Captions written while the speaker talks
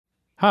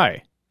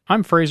Hi,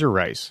 I'm Fraser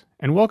Rice,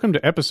 and welcome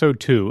to Episode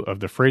 2 of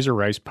the Fraser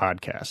Rice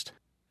Podcast.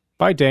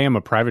 By day, I'm a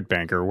private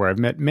banker where I've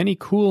met many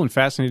cool and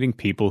fascinating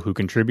people who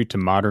contribute to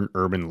modern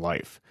urban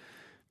life.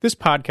 This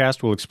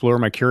podcast will explore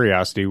my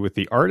curiosity with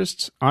the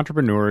artists,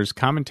 entrepreneurs,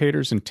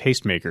 commentators, and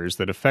tastemakers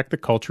that affect the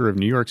culture of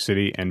New York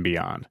City and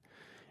beyond.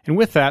 And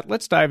with that,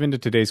 let's dive into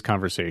today's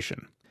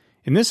conversation.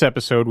 In this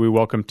episode, we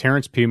welcome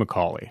Terence P.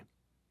 McAuley.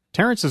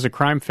 Terence is a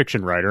crime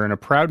fiction writer and a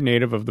proud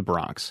native of the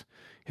Bronx.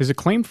 His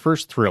acclaimed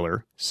first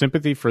thriller,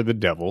 Sympathy for the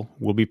Devil,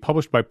 will be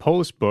published by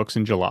Polis Books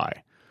in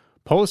July.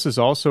 Polis is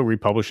also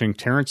republishing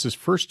Terence's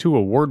first two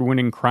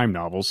award-winning crime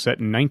novels set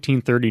in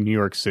 1930 New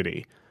York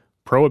City,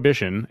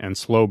 Prohibition and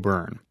Slow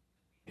Burn.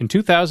 In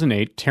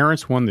 2008,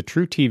 Terence won the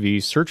True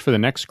TV Search for the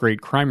Next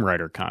Great Crime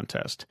Writer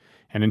contest,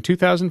 and in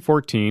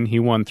 2014 he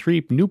won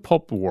 3 New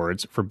Pulp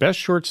Awards for Best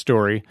Short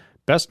Story,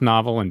 Best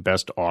Novel, and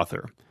Best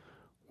Author.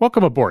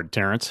 Welcome aboard,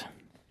 Terence.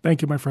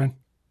 Thank you, my friend.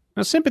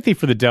 Now, Sympathy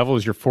for the Devil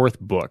is your 4th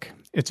book.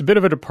 It's a bit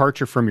of a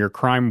departure from your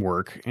crime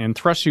work and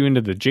thrusts you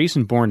into the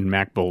Jason Bourne and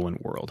Mac Bolan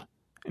world.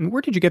 And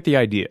where did you get the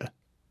idea?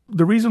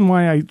 The reason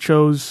why I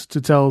chose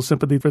to tell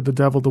Sympathy for the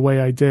Devil the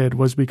way I did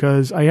was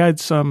because I had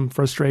some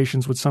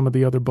frustrations with some of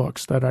the other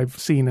books that I've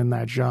seen in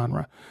that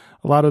genre.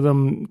 A lot of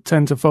them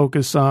tend to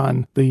focus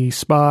on the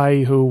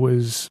spy who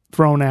was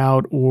thrown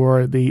out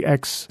or the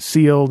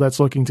ex-SEAL that's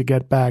looking to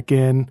get back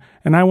in.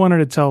 And I wanted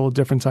to tell a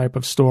different type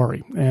of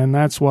story. And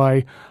that's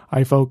why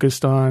I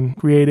focused on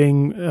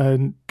creating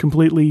a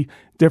completely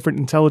different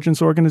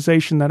intelligence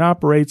organization that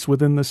operates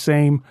within the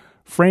same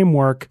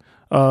framework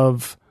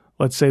of,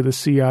 let's say, the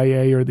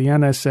CIA or the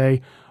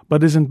NSA,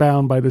 but isn't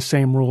bound by the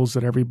same rules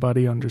that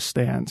everybody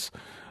understands.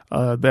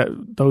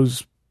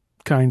 Those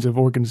kinds of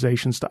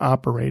organizations to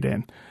operate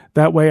in.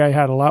 That way I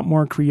had a lot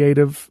more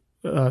creative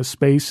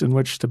space in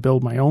which to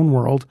build my own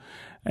world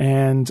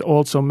and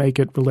also make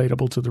it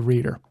relatable to the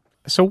reader.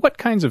 So what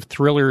kinds of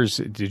thrillers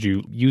did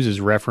you use as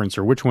reference,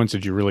 or which ones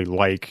did you really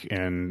like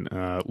and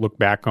look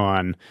back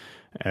on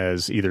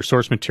as either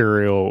source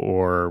material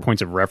or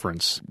points of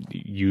reference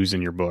used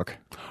in your book?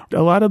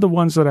 A lot of the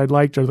ones that I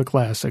liked are the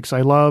classics.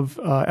 I love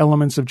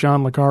elements of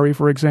John le Carre,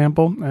 for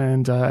example,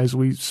 and as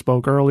we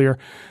spoke earlier,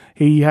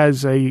 he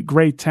has a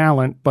great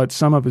talent, but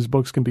some of his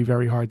books can be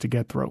very hard to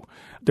get through.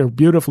 They're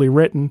beautifully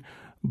written,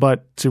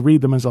 but to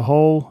read them as a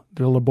whole,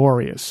 they're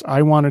laborious.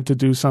 I wanted to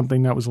do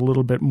something that was a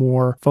little bit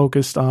more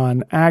focused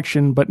on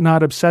action, but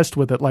not obsessed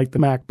with it like the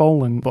Mac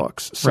Bolan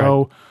books.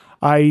 So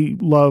I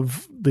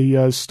love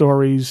the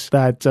stories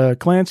that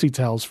Clancy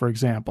tells, for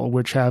example,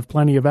 which have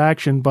plenty of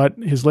action, but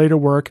his later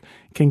work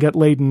can get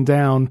laden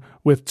down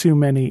with too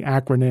many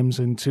acronyms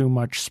and too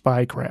much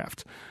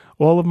spycraft.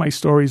 All of my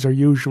stories are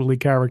usually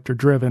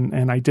character-driven,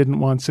 and I didn't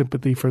want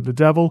Sympathy for the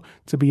Devil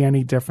to be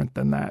any different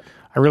than that.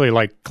 I really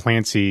like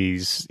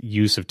Clancy's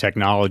use of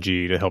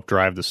technology to help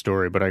drive the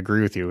story, but I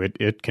agree with you.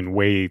 It can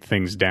weigh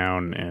things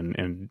down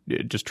and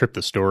just trip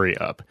the story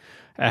up.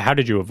 How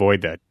did you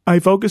avoid that? I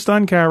focused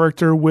on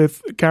character,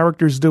 with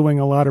characters doing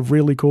a lot of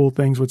really cool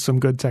things with some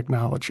good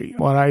technology,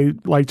 what I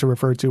like to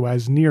refer to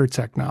as near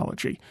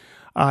technology.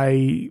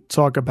 I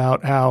talk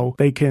about how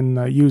they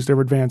can use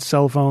their advanced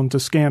cell phone to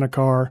scan a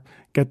car,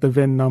 get the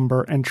VIN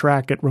number, and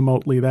track it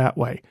remotely that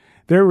way.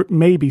 There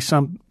may be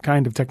some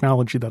kind of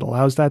technology that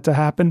allows that to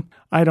happen.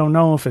 I don't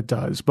know if it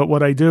does, but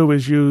what I do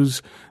is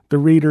use the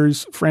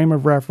reader's frame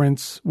of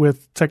reference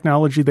with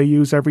technology they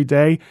use every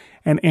day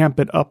and amp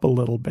it up a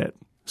little bit.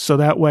 So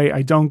that way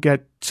I don't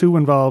get too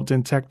involved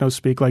in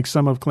techno-speak like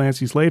some of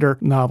Clancy's later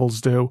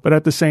novels do, but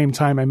at the same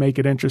time I make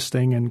it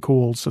interesting and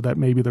cool so that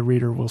maybe the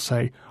reader will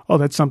say, oh,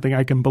 that's something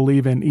I can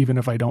believe in even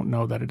if I don't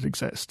know that it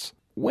exists.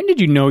 When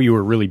did you know you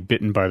were really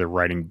bitten by the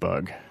writing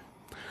bug?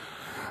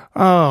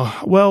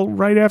 Oh, well,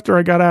 right after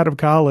I got out of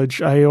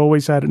college, I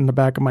always had it in the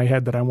back of my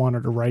head that I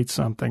wanted to write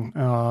something,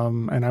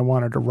 and I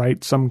wanted to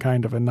write some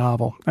kind of a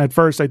novel. At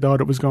first, I thought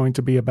it was going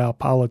to be about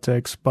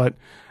politics, but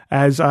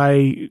as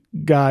I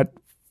got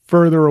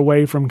further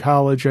away from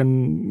college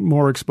and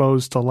more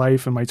exposed to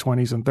life in my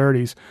 20s and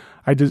 30s,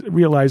 I just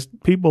realized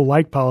people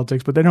like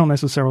politics, but they don't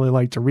necessarily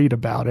like to read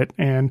about it.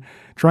 And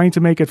trying to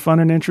make it fun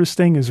and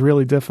interesting is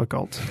really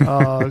difficult.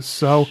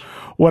 So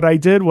what I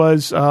did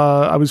was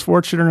I was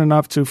fortunate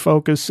enough to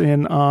focus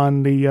in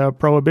on the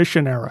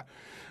Prohibition era.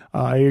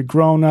 I had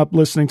grown up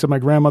listening to my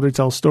grandmother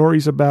tell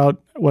stories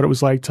about what it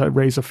was like to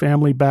raise a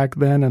family back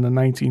then in the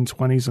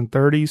 1920s and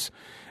 30s.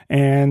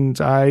 And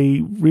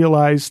I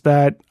realized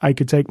that I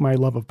could take my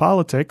love of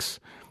politics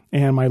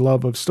and my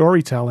love of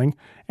storytelling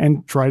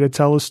and try to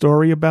tell a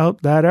story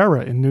about that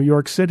era in New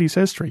York City's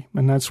history.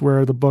 And that's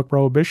where the book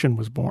Prohibition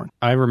was born.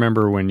 I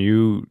remember when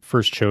you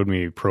first showed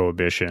me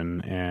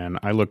Prohibition, and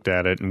I looked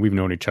at it, and we've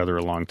known each other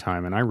a long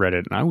time, and I read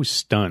it, and I was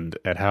stunned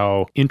at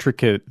how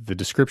intricate the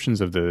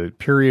descriptions of the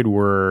period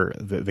were.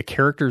 The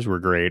characters were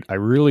great. I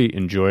really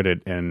enjoyed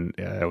it, and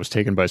I was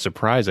taken by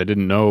surprise. I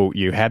didn't know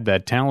you had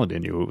that talent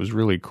in you. It was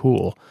really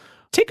cool.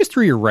 Take us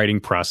through your writing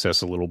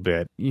process a little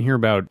bit. You hear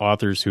about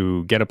authors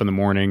who get up in the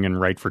morning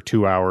and write for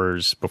 2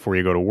 hours before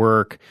you go to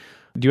work.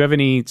 Do you have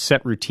any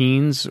set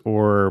routines,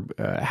 or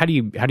how do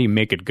you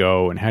make it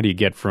go, and how do you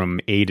get from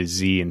A to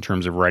Z in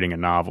terms of writing a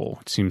novel?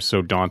 It seems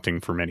so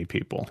daunting for many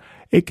people.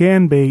 It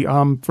can be.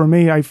 For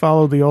me, I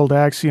follow the old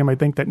axiom, I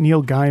think that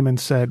Neil Gaiman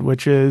said,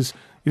 which is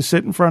you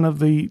sit in front of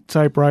the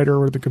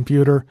typewriter or the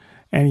computer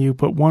and you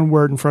put one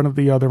word in front of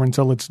the other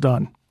until it's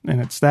done. And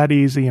it's that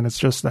easy and it's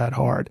just that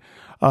hard.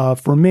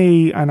 For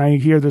me, and I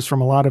hear this from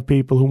a lot of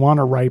people who want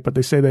to write, but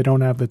they say they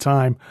don't have the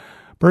time.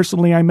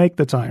 Personally, I make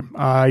the time.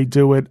 I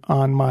do it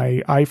on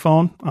my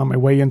iPhone on my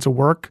way into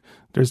work.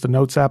 There's the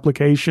Notes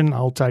application.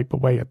 I'll type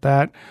away at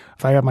that.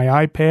 If I have my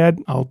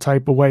iPad, I'll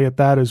type away at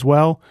that as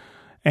well.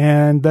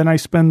 And then I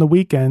spend the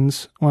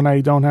weekends when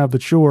I don't have the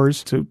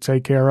chores to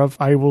take care of.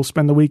 I will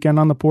spend the weekend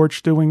on the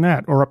porch doing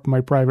that, or up in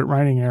my private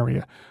writing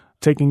area,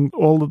 taking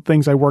all the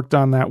things I worked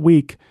on that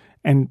week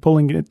and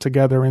pulling it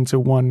together into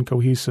one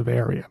cohesive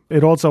area.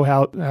 It also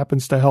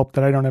happens to help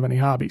that I don't have any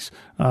hobbies.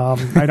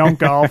 I don't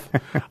golf.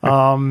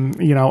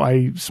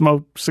 I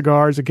smoke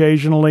cigars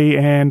occasionally,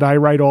 and I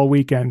write all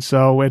weekend.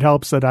 So it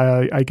helps that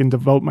I can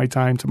devote my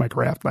time to my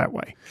craft that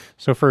way.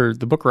 So for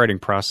the book writing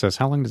process,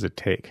 how long does it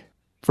take?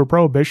 For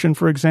Prohibition,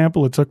 for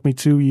example, it took me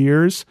 2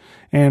 years.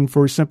 And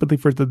for Sympathy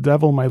for the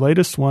Devil, my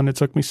latest one, it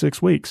took me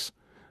 6 weeks.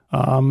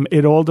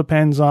 It all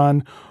depends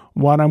on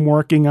what I'm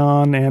working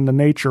on and the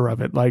nature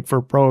of it. Like for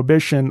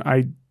Prohibition,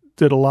 I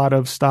did a lot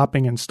of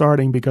stopping and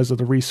starting because of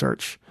the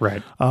research.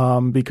 Right.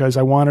 Because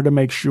I wanted to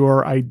make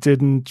sure I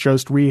didn't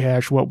just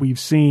rehash what we've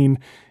seen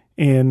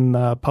in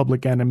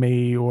Public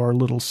Enemy or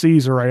Little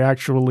Caesar. I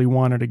actually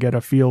wanted to get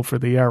a feel for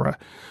the era.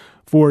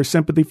 For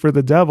Sympathy for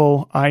the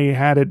Devil, I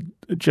had it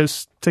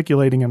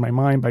gesticulating in my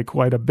mind by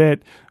quite a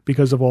bit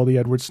because of all the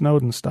Edward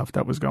Snowden stuff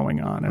that was going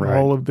on and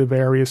all of the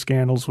various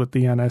scandals with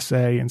the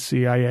NSA and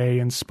CIA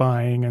and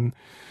spying and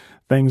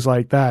things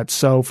like that.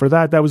 So for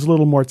that was a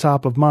little more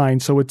top of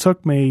mind. So it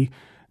took me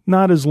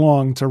not as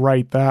long to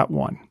write that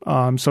one.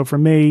 So for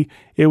me,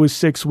 it was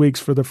 6 weeks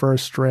for the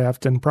first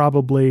draft and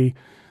probably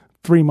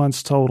 3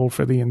 months total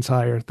for the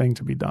entire thing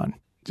to be done.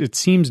 It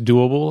seems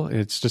doable.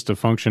 It's just a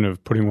function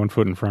of putting one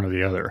foot in front of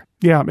the other.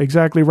 Yeah,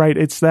 exactly right.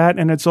 It's that,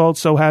 and it's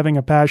also having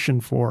a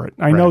passion for it.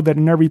 I know that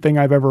in everything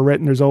I've ever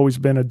written, there's always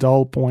been a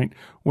dull point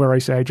where I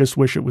say, I just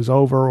wish it was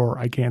over, or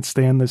I can't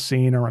stand this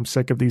scene, or I'm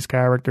sick of these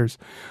characters.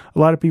 A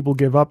lot of people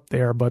give up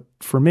there, but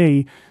for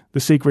me, the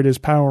secret is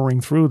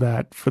powering through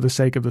that for the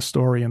sake of the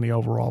story and the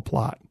overall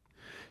plot.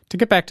 To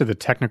get back to the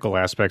technical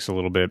aspects a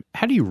little bit,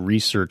 how do you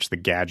research the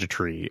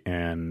gadgetry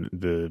and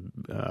the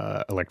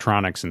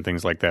electronics and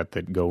things like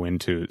that go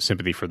into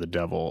Sympathy for the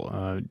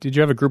Devil? Did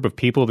you have a group of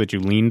people that you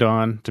leaned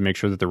on to make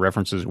sure that the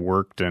references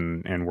worked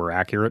and were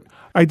accurate?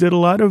 I did a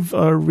lot of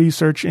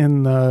research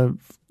in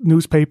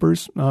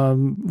newspapers,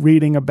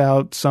 reading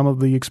about some of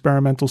the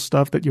experimental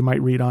stuff that you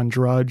might read on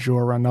Drudge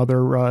or on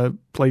other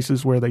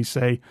places where they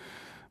say,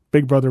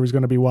 Big Brother is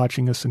going to be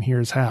watching us and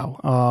here's how.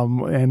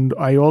 And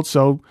I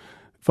also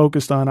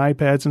focused on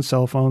iPads and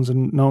cell phones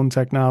and known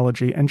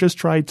technology and just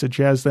tried to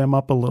jazz them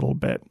up a little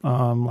bit.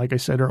 Like I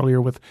said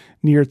earlier, with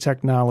near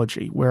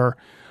technology, where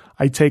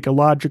I take a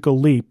logical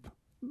leap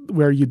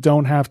where you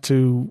don't have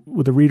to,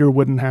 the reader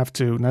wouldn't have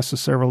to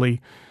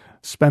necessarily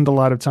spend a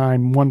lot of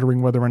time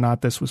wondering whether or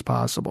not this was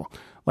possible.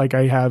 Like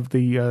I have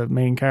the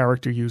main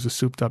character use a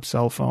souped up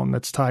cell phone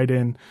that's tied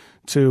in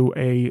to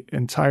a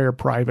entire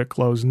private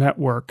closed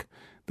network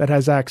that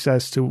has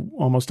access to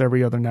almost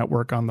every other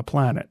network on the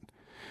planet.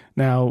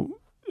 Now,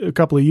 a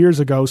couple of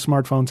years ago,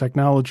 smartphone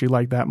technology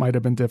like that might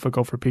have been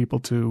difficult for people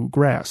to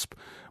grasp.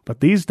 But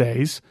these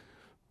days,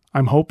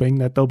 I'm hoping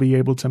that they'll be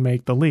able to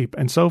make the leap.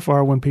 And so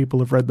far, when people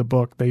have read the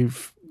book,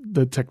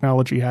 the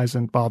technology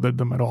hasn't bothered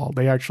them at all.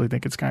 They actually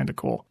think it's kind of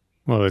cool.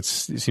 Well, it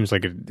seems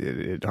like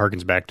it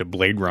harkens back to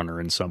Blade Runner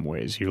in some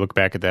ways. You look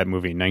back at that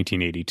movie in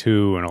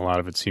 1982, and a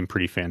lot of it seemed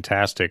pretty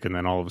fantastic, and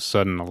then all of a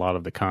sudden, a lot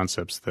of the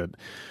concepts that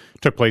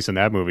took place in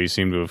that movie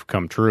seem to have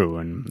come true,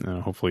 and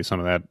hopefully some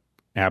of that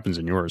happens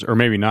in yours, or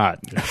maybe not.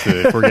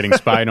 If we're getting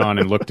spied on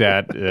and looked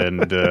at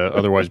and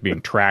otherwise being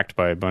tracked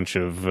by a bunch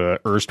of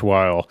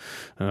erstwhile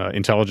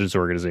intelligence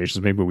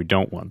organizations, maybe we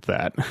don't want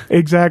that.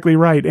 Exactly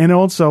right. And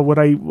also what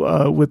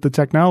with the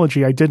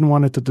technology, I didn't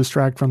want it to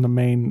distract from the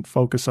main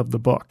focus of the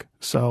book.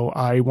 So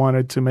I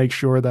wanted to make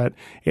sure that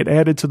it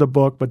added to the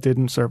book but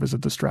didn't serve as a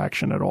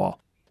distraction at all.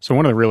 So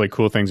one of the really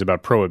cool things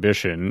about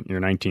Prohibition, your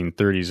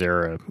 1930s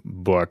era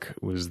book,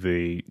 was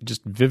the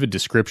just vivid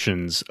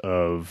descriptions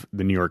of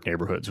the New York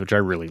neighborhoods, which I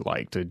really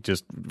liked.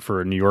 Just for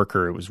a New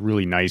Yorker, it was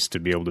really nice to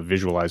be able to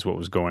visualize what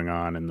was going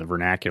on, and the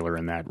vernacular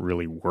in that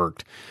really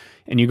worked.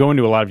 And you go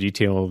into a lot of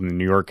detail in the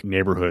New York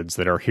neighborhoods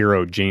that our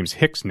hero James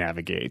Hicks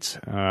navigates.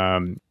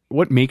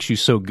 What makes you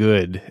so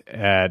good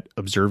at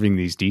observing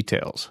these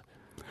details?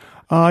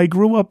 I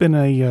grew up in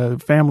a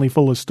family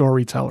full of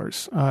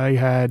storytellers. I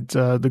had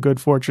the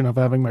good fortune of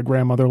having my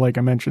grandmother, like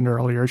I mentioned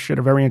earlier. She had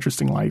a very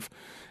interesting life,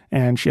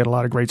 and she had a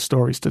lot of great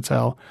stories to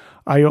tell.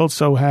 I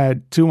also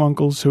had two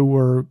uncles who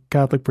were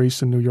Catholic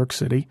priests in New York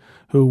City,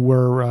 who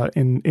were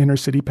in inner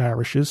city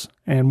parishes.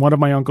 And one of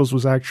my uncles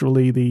was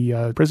actually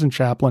the prison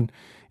chaplain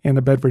in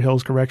the Bedford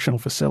Hills Correctional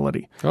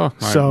Facility. Oh,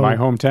 my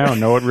hometown.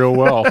 Know it real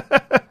well.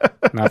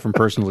 Not from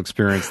personal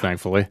experience,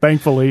 thankfully.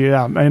 Thankfully,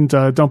 yeah. And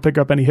don't pick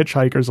up any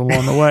hitchhikers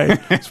along the way,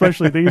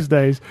 especially these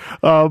days.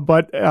 And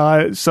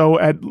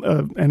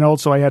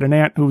also I had an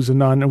aunt who was a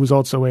nun who was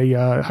also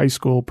a high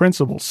school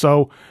principal.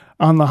 So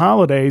on the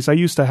holidays, I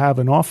used to have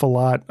an awful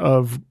lot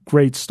of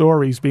great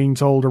stories being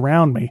told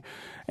around me.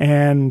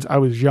 And I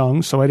was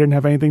young, so I didn't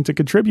have anything to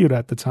contribute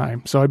at the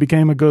time. So I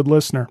became a good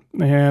listener.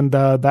 And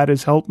that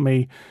has helped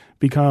me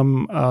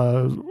become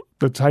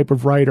the type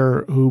of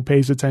writer who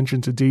pays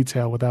attention to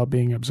detail without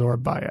being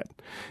absorbed by it.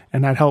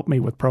 And that helped me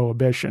with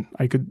Prohibition.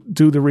 I could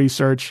do the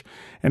research,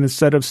 and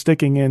instead of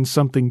sticking in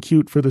something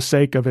cute for the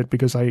sake of it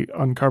because I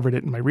uncovered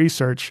it in my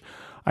research,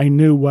 I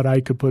knew what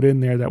I could put in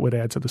there that would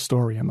add to the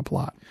story and the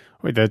plot.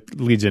 Wait, that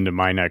leads into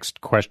my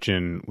next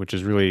question, which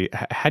is really,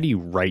 how do you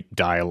write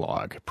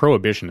dialogue?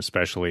 Prohibition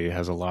especially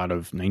has a lot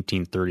of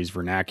 1930s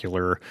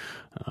vernacular.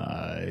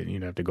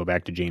 You'd have to go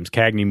back to James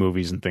Cagney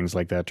movies and things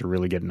like that to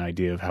really get an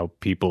idea of how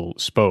people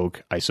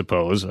spoke, I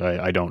suppose.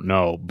 I don't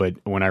know. But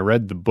when I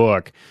read the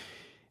book,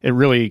 it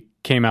really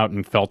came out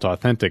and felt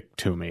authentic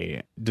to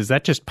me. Does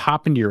that just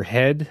pop into your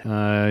head?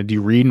 Do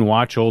you read and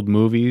watch old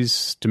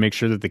movies to make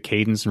sure that the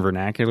cadence and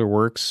vernacular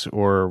works?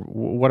 Or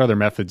what other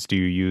methods do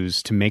you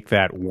use to make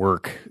that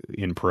work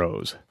in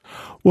prose?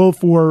 Well,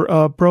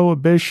 for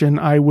Prohibition,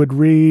 I would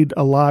read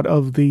a lot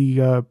of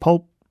the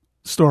pulp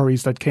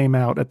stories that came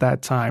out at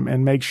that time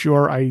and make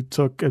sure I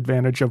took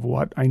advantage of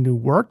what I knew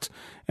worked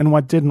and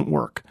what didn't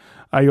work.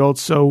 I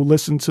also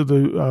listened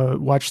to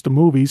watched the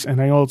movies,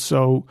 and I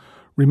also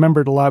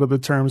remembered a lot of the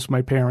terms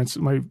my parents,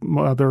 my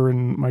mother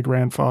and my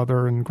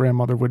grandfather and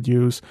grandmother would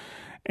use,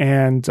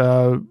 and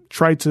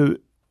tried to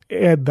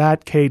add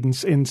that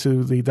cadence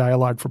into the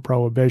dialogue for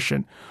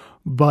Prohibition.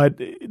 But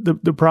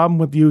the problem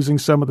with using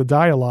some of the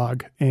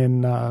dialogue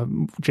in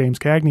James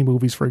Cagney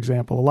movies, for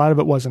example, a lot of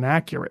it wasn't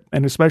accurate.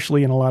 And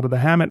especially in a lot of the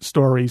Hammett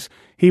stories,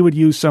 he would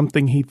use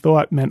something he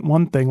thought meant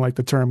one thing, like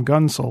the term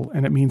gunsel,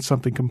 and it means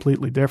something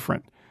completely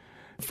different.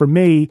 For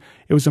me,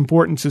 it was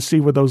important to see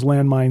where those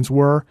landmines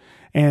were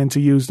and to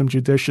use them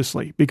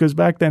judiciously, because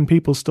back then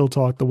people still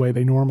talked the way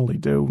they normally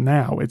do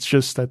now. It's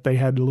just that they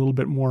had a little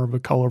bit more of a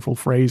colorful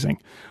phrasing.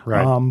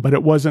 Right. But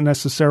it wasn't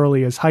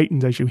necessarily as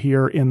heightened as you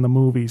hear in the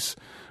movies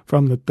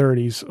from the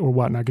 30s or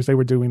whatnot, because they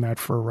were doing that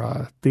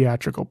for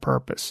theatrical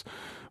purpose.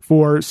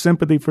 For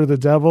Sympathy for the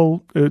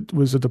Devil, it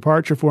was a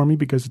departure for me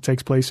because it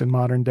takes place in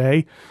modern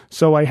day.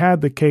 So I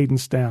had the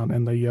cadence down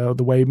and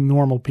the way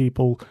normal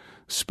people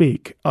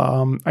speak.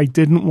 I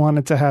didn't want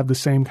it to have the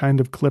same kind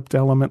of clipped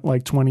element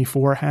like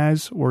 24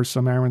 has or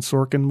some Aaron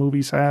Sorkin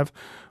movies have,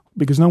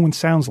 because no one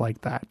sounds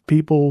like that.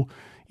 People,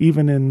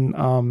 even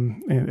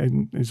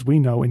in as we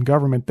know, in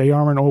government, they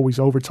aren't always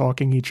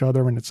over-talking each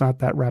other, and it's not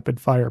that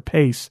rapid-fire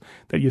pace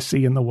that you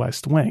see in the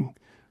West Wing.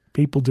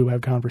 People do have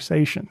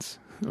conversations.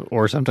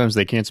 Or sometimes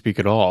they can't speak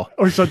at all.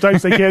 Or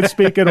sometimes they can't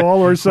speak at all,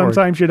 or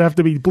sometimes you'd have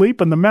to be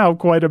bleeping them out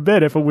quite a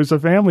bit if it was a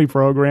family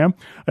program,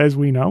 as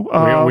we know.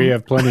 We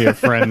have plenty of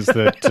friends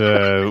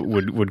that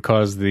would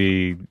cause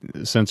the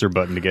censor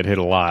button to get hit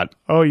a lot.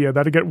 Oh, yeah,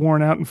 that'd get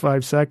worn out in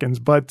 5 seconds.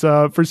 But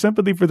for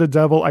Sympathy for the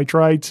Devil, I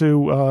tried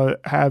to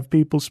have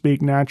people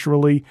speak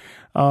naturally,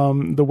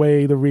 the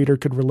way the reader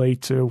could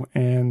relate to,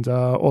 and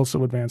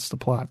also advance the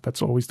plot.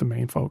 That's always the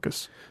main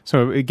focus.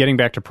 So getting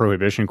back to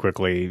Prohibition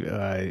quickly,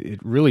 it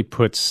really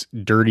puts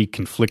dirty,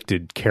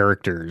 conflicted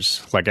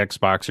characters like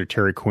ex-boxer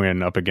Terry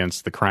Quinn up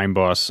against the crime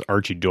boss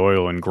Archie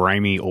Doyle in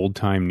grimy,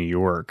 old-time New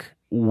York.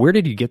 Where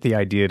did you get the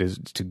idea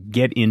to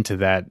get into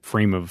that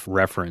frame of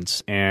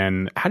reference?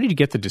 And how did you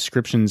get the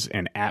descriptions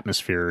and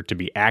atmosphere to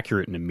be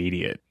accurate and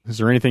immediate? Is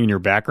there anything in your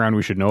background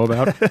we should know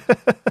about?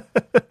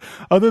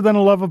 Other than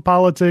a love of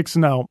politics,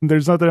 no.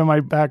 There's nothing in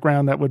my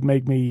background that would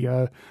make me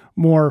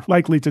more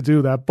likely to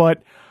do that.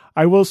 But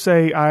I will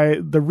say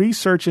the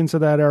research into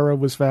that era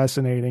was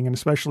fascinating, and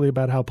especially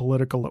about how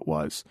political it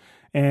was.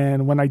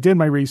 And when I did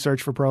my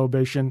research for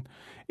Prohibition,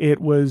 it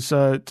was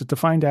to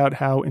find out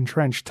how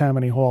entrenched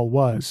Tammany Hall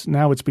was.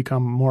 Now it's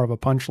become more of a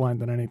punchline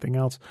than anything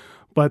else.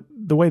 But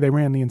the way they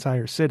ran the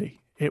entire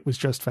city, it was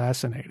just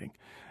fascinating,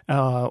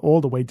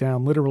 all the way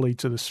down literally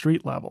to the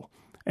street level.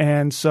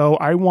 And so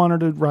I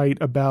wanted to write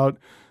about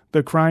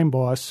the crime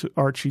boss,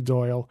 Archie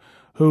Doyle,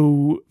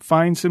 who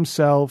finds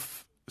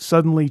himself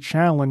suddenly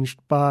challenged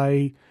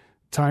by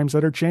times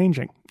that are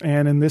changing.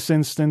 And in this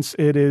instance,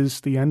 it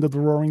is the end of the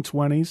Roaring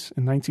Twenties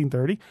in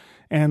 1930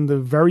 and the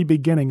very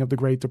beginning of the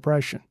Great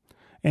Depression.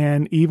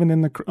 And even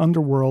in the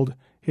underworld,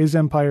 his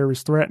empire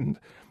is threatened.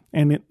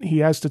 And he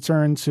has to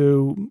turn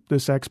to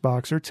this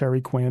ex-boxer,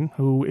 Terry Quinn,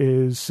 who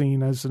is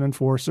seen as an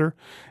enforcer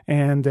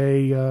and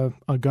a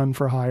gun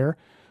for hire,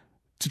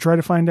 to try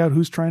to find out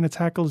who's trying to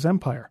tackle his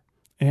empire.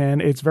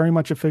 And it's very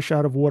much a fish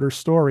out of water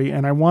story.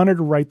 And I wanted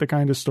to write the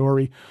kind of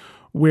story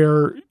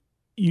where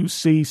you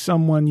see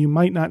someone you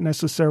might not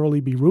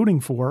necessarily be rooting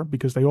for,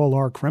 because they all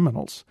are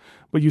criminals,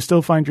 but you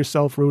still find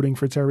yourself rooting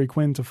for Terry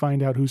Quinn to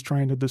find out who's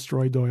trying to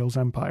destroy Doyle's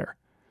empire.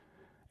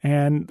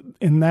 And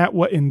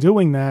in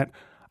doing that,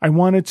 I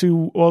wanted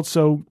to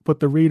also put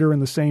the reader in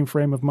the same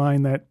frame of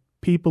mind that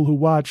people who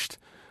watched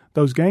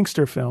those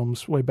gangster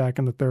films way back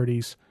in the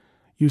 30s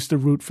used to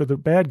root for the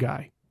bad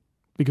guy.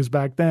 Because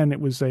back then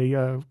it was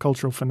a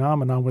cultural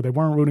phenomenon where they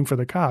weren't rooting for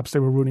the cops; they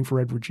were rooting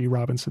for Edward G.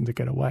 Robinson to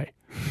get away.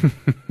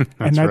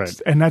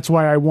 And that's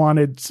why I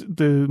wanted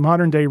the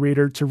modern day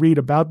reader to read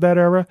about that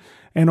era,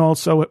 and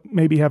also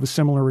maybe have a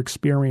similar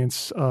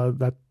experience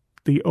that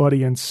the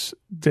audience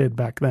did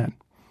back then.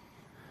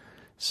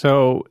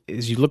 So,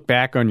 as you look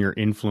back on your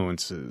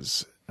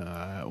influences,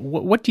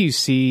 what do you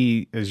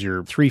see as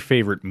your three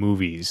favorite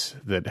movies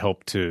that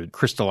help to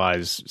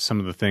crystallize some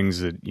of the things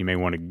that you may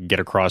want to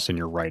get across in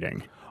your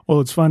writing? Well,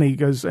 it's funny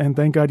and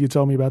thank God you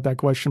told me about that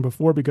question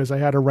before, because I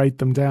had to write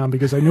them down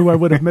because I knew I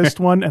would have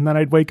missed one, and then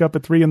I'd wake up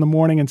at 3 a.m.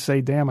 and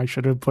say, damn, I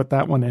should have put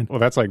that one in. Well,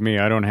 that's like me.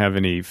 I don't have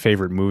any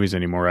favorite movies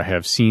anymore. I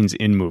have scenes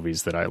in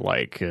movies that I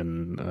like,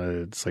 and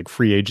it's like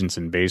free agents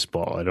in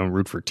baseball. I don't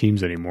root for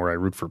teams anymore. I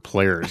root for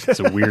players. It's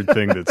a weird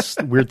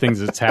things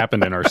that's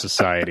happened in our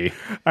society.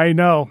 I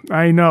know.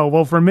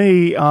 Well, for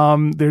me,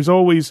 there's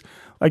always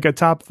like a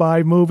top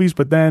 5 movies,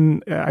 but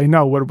then I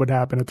know what would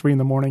happen at 3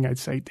 a.m. I'd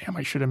say, damn,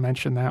 I should have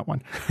mentioned that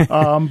one.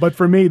 But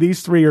for me,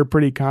 these three are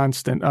pretty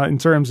constant in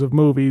terms of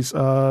movies,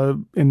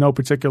 in no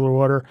particular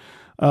order.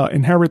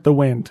 Inherit the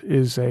Wind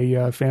is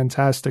a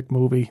fantastic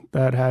movie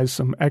that has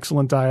some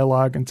excellent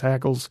dialogue and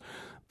tackles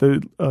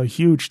the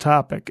huge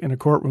topic in a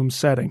courtroom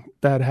setting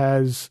that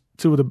has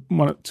two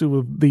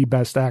of the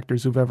best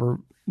actors who've ever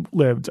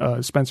lived,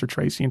 Spencer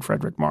Tracy and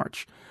Frederick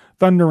March,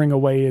 thundering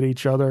away at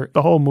each other.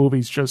 The whole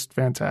movie's just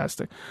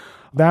fantastic.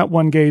 That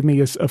one gave me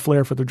a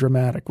flair for the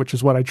dramatic, which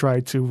is what I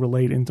tried to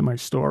relate into my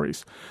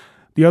stories.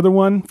 The other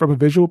one, from a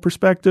visual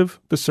perspective,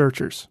 The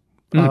Searchers.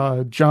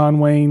 John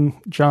Wayne,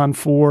 John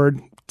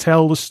Ford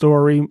tell the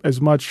story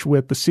as much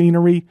with the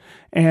scenery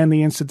and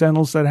the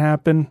incidentals that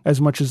happen as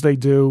much as they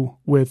do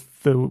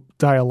with the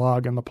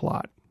dialogue and the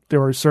plot.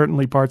 There are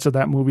certainly parts of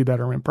that movie that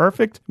are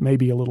imperfect,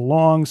 maybe a little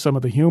long. Some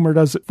of the humor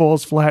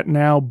falls flat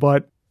now,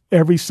 but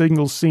every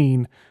single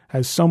scene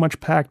has so much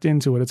packed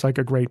into it. It's like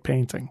a great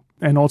painting.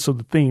 And also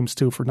the themes,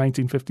 too, for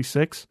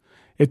 1956.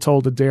 It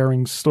told a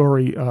daring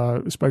story,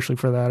 especially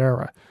for that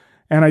era.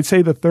 And I'd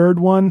say the third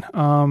one,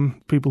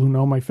 people who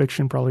know my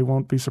fiction probably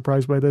won't be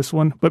surprised by this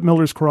one, but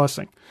Miller's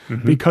Crossing.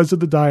 Mm-hmm. Because of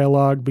the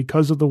dialogue,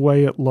 because of the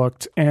way it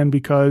looked, and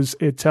because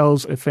it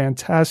tells a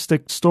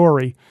fantastic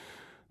story.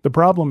 The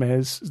problem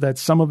is that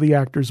some of the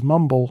actors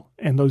mumble,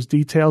 and those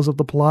details of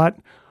the plot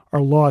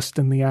are lost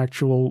in the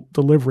actual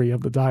delivery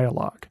of the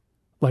dialogue.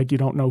 Like you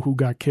don't know who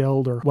got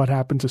killed or what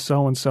happened to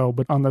so-and-so,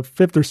 but on the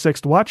 5th or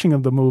 6th watching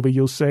of the movie,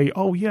 you'll say,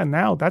 oh yeah,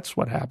 now that's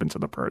what happened to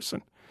the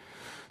person.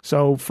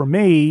 So for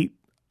me,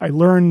 I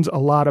learned a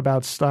lot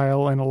about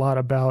style and a lot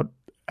about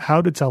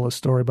how to tell a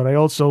story, but I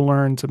also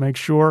learned to make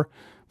sure,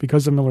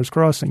 because of Miller's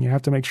Crossing, you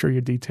have to make sure your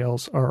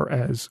details are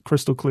as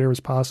crystal clear as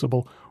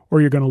possible,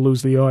 or you're going to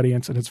lose the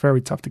audience, and it's very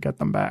tough to get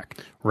them back.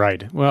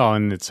 Right. Well,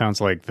 and it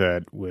sounds like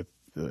that with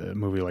a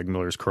movie like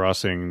Miller's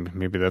Crossing,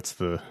 maybe that's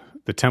the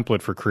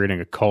template for creating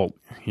a cult.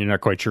 You're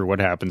not quite sure what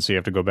happens, so you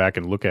have to go back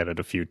and look at it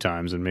a few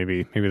times, and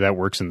maybe that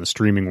works in the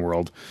streaming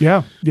world.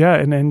 Yeah,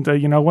 and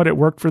you know what? It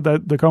worked for the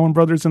Coen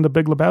brothers and the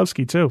Big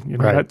Lebowski too. You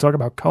know, right. Talk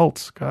about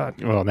cults.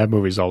 God. Well, that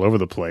movie's all over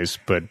the place,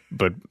 but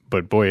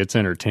boy, it's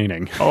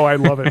entertaining. Oh, I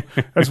love it.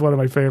 That's one of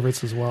my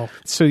favorites as well.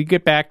 So you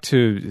get back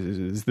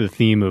to the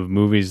theme of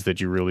movies that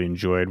you really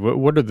enjoyed.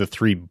 What are the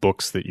 3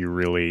 books that you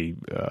really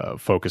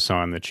focus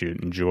on that you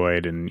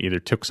enjoyed and either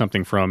took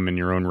something from in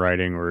your own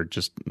writing or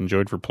just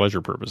enjoyed for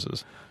pleasure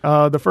purposes?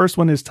 The first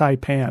one is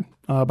Taipan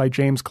by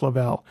James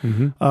Clavell.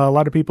 Mm-hmm. A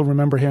lot of people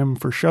remember him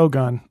for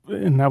Shogun,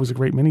 and that was a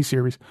great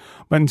miniseries.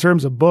 But in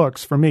terms of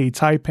books, for me,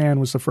 Taipan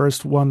was the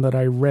first one that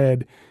I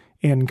read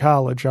in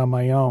college on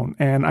my own,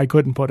 and I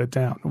couldn't put it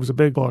down. It was a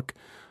big book,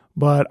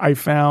 but I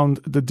found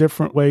the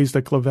different ways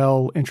that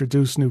Clavell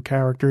introduced new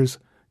characters,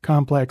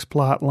 complex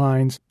plot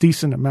lines,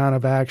 decent amount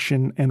of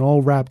action, and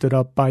all wrapped it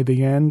up by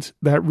the end.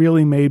 That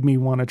really made me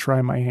want to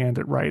try my hand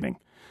at writing.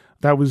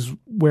 That was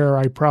where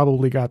I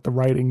probably got the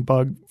writing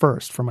bug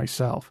first for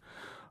myself.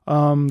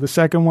 The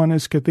second one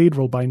is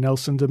Cathedral by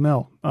Nelson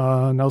DeMille.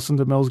 Nelson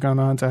DeMille's gone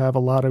on to have a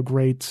lot of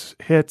great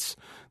hits.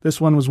 This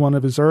one was one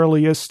of his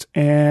earliest,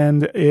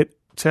 and it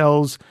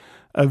tells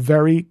a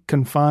very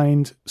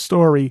confined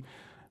story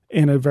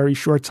in a very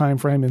short time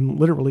frame in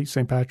literally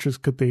St. Patrick's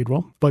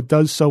Cathedral, but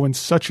does so in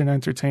such an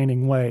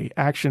entertaining way,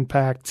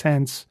 action-packed,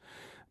 tense,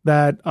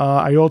 that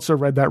I also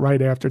read that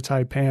right after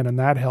Taipan, and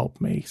that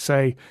helped me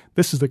say,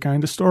 this is the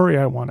kind of story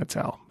I want to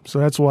tell. So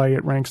that's why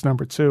it ranks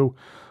number 2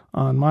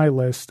 on my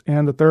list.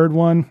 And the third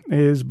one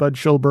is Bud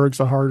Schulberg's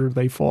The Harder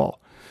They Fall,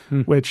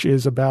 which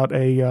is about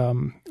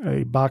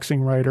a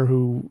boxing writer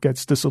who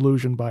gets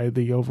disillusioned by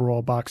the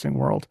overall boxing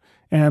world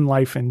and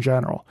life in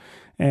general.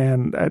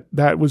 And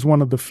that was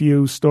one of the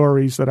few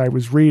stories that I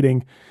was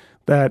reading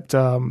that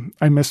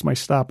I missed my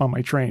stop on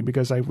my train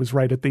because I was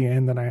right at the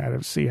end and I had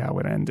to see how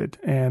it ended.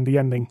 And the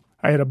ending,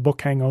 I had a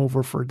book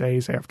hangover for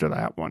days after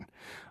that one.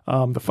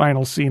 The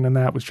final scene in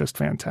that was just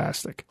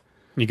fantastic.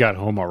 You got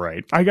home all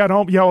right. I got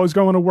home. Yeah, I was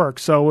going to work,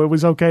 so it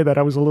was okay that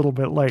I was a little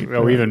bit late.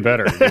 Oh, even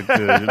better.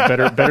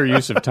 better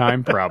use of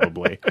time,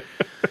 probably.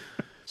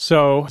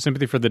 So,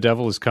 Sympathy for the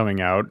Devil is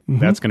coming out. Mm-hmm.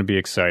 That's going to be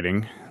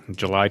exciting.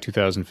 July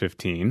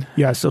 2015.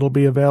 Yes, it'll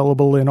be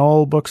available in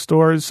all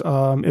bookstores.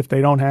 If they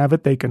don't have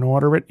it, they can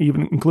order it,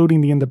 even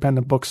including the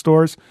independent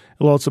bookstores.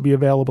 It'll also be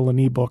available in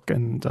ebook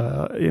and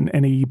in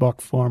any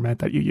ebook format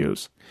that you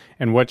use.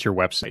 And what's your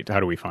website? How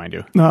do we find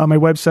you? My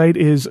website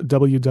is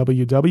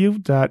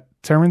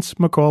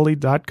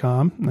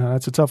www.terrencemacauley.com.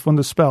 That's a tough one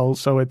to spell,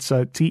 so it's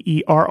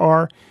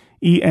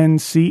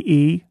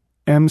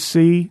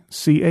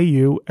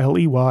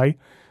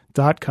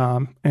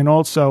TERRENCEMCCAULEY.com. And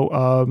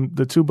also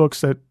the two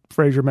books that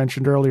Fraser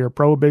mentioned earlier,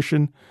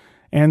 Prohibition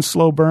and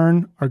Slow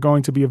Burn, are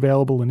going to be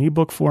available in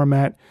ebook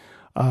format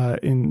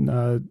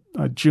in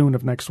June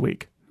of next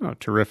week. Oh,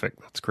 terrific.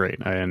 That's great.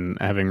 And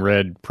having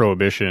read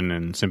Prohibition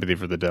and Sympathy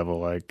for the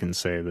Devil, I can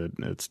say that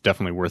it's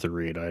definitely worth a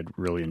read. I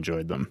really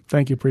enjoyed them.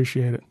 Thank you.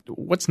 Appreciate it.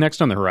 What's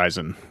next on the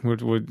horizon?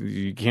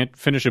 You can't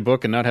finish a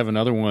book and not have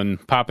another one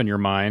pop in your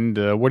mind.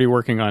 What are you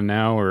working on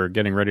now or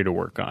getting ready to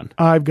work on?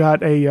 I've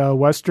got a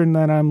Western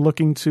that I'm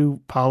looking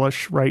to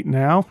polish right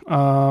now.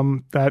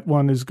 That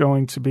one is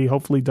going to be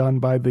hopefully done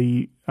by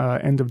the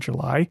end of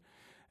July.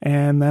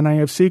 And then I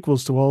have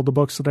sequels to all the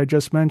books that I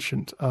just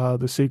mentioned.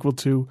 The sequel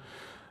to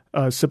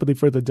Sympathy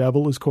for the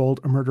Devil is called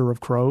A Murder of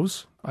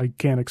Crows. I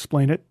can't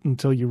explain it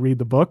until you read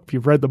the book. If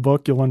you've read the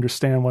book, you'll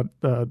understand what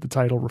the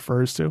title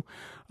refers to.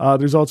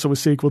 There's also a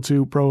sequel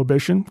to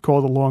Prohibition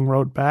called A Long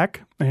Road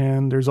Back.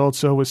 And there's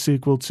also a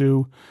sequel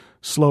to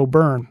Slow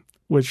Burn,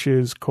 which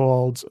is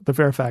called The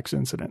Fairfax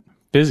Incident.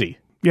 Busy.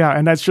 Yeah,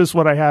 and that's just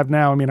what I have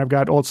now. I mean, I've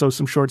got also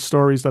some short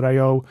stories that I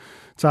owe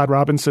Todd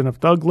Robinson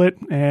of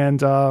Thuglit,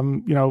 and,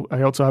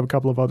 I also have a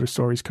couple of other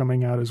stories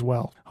coming out as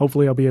well.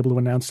 Hopefully I'll be able to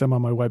announce them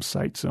on my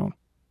website soon.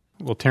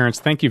 Well, Terrence,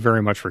 thank you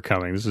very much for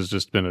coming. This has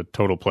just been a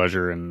total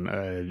pleasure,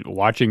 and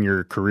watching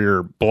your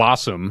career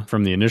blossom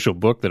from the initial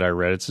book that I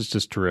read, it's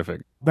just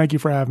terrific. Thank you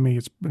for having me.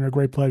 It's been a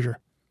great pleasure.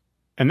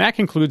 And that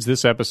concludes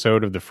this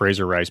episode of the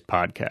Fraser Rice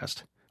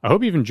Podcast. I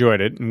hope you've enjoyed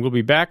it, and we'll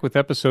be back with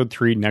episode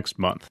 3 next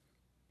month.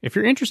 If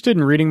you're interested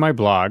in reading my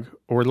blog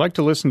or would like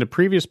to listen to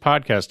previous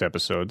podcast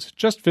episodes,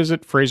 just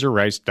visit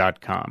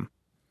FraserRice.com.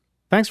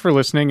 Thanks for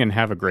listening and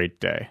have a great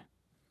day.